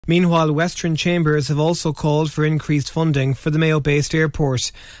Meanwhile, Western Chambers have also called for increased funding for the Mayo-based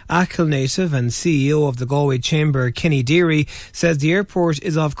airport. Achill native and CEO of the Galway Chamber, Deery, says the airport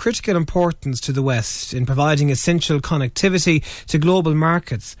is of critical importance to the West in providing essential connectivity to global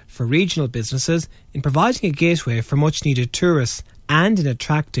markets for regional businesses, in providing a gateway for much-needed tourists, and in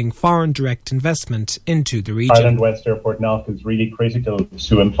attracting foreign direct investment into the region. Ireland West Airport Knock is really critical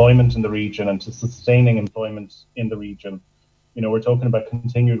to employment in the region and to sustaining employment in the region. You know, we're talking about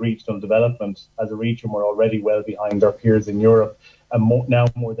continued regional development. As a region, we're already well behind our peers in Europe, and now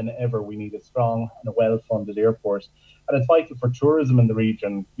more than ever, we need a strong and a well-funded airport. And it's vital for tourism in the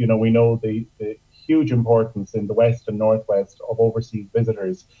region. You know, we know the huge importance in the West and Northwest of overseas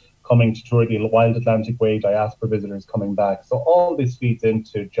visitors coming to tour the Wild Atlantic Way, diaspora visitors coming back. So all this feeds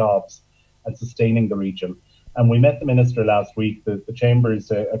into jobs and sustaining the region. And we met the Minister last week, the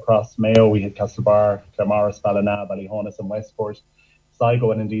chambers across Mayo. We had Castlebar, Claremorris, Ballina, Ballyhonus and Westport,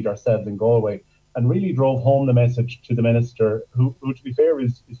 Sligo and indeed ourselves in Galway, and really drove home the message to the Minister, who to be fair,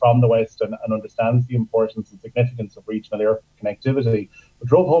 is from the West and understands the importance and significance of regional air connectivity, but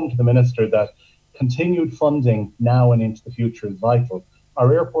drove home to the Minister that continued funding now and into the future is vital.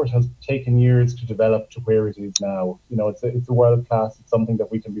 Our airport has taken years to develop to where it is now. You know, it's a world class. It's something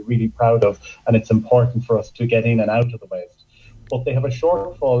that we can be really proud of, and it's important for us to get in and out of the West. But they have a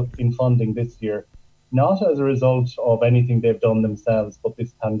shortfall in funding this year, not as a result of anything they've done themselves, but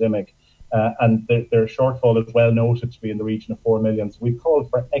this pandemic. And their shortfall is well noted to be in the region of 4 million. So we've called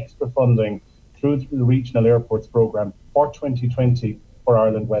for extra funding through the Regional Airports Programme for 2020 for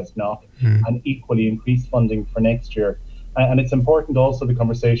Ireland West Knock, and equally increased funding for next year. And it's important also, the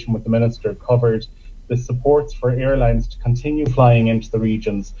conversation with the Minister covered the supports for airlines to continue flying into the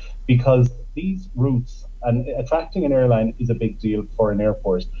regions, because these routes, and attracting an airline is a big deal for an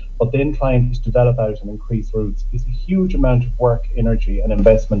airport, but then trying to develop out and increase routes is a huge amount of work, energy and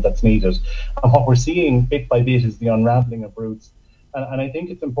investment that's needed. And what we're seeing bit by bit is the unravelling of routes. And I think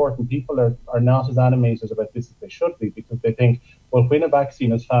it's important. People are not as animated about this as they should be, because they think, well, when a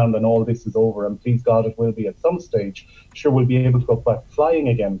vaccine is found and all this is over, and please God it will be at some stage, sure, we'll be able to go back flying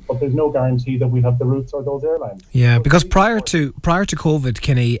again, but there's no guarantee that we'll have the routes or those airlines. Yeah, because prior to COVID,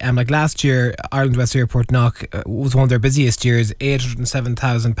 Kenny, like last year, Ireland West Airport Knock was one of their busiest years,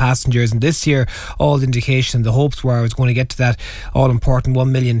 807,000 passengers, and this year, all indication, the hopes were I was going to get to that all-important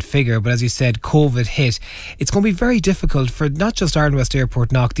 1 million figure, but as you said, COVID hit. It's going to be very difficult for not just Ireland West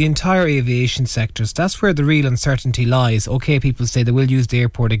Airport Knock, the entire aviation sector. So that's where the real uncertainty lies. Okay, people say they will use the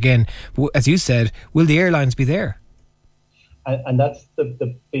airport again, but as you said, will the airlines be there? And that's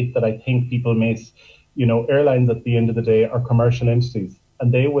the bit that I think people miss. You know, airlines at the end of the day are commercial entities,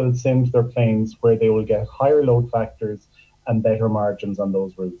 and they will send their planes where they will get higher load factors and better margins on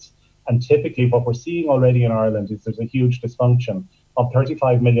those routes. And typically what we're seeing already in Ireland is there's a huge dysfunction. Of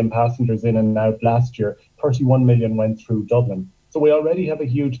 35 million passengers in and out last year, 31 million went through Dublin. So we already have a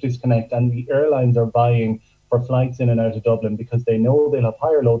huge disconnect, and the airlines are vying for flights in and out of Dublin because they know they'll have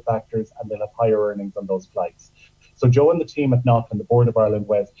higher load factors and they'll have higher earnings on those flights. So Joe and the team at Knock and the Board of Ireland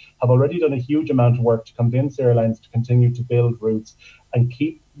West have already done a huge amount of work to convince airlines to continue to build routes and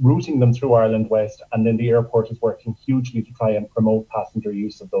keep routing them through Ireland West, and then the airport is working hugely to try and promote passenger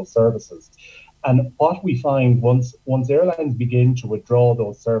use of those services. And what we find once airlines begin to withdraw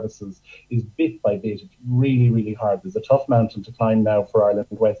those services is bit by bit, it's really, really hard. There's a tough mountain to climb now for Ireland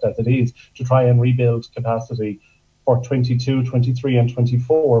West as it is to try and rebuild capacity for 22, 23 and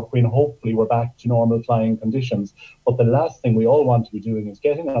 24, when hopefully we're back to normal flying conditions. But the last thing we all want to be doing is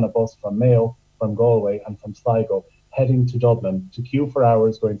getting on a bus from Mayo, from Galway and from Sligo, heading to Dublin to queue for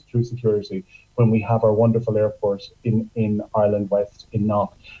hours going through security when we have our wonderful airport in Ireland West in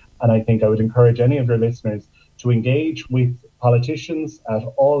Knock. And I think I would encourage any of your listeners to engage with politicians at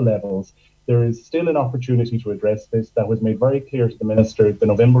all levels. There is still an opportunity to address this. That was made very clear to the Minister. The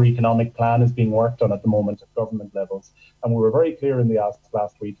November economic plan is being worked on at the moment at government levels. And we were very clear in the ask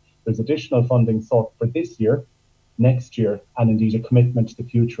last week. There's additional funding sought for this year, next year, and indeed a commitment to the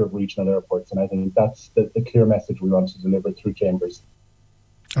future of regional airports. And I think that's the clear message we want to deliver through Chambers.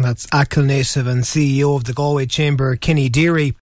 And that's Achill native and CEO of the Galway Chamber, Deery.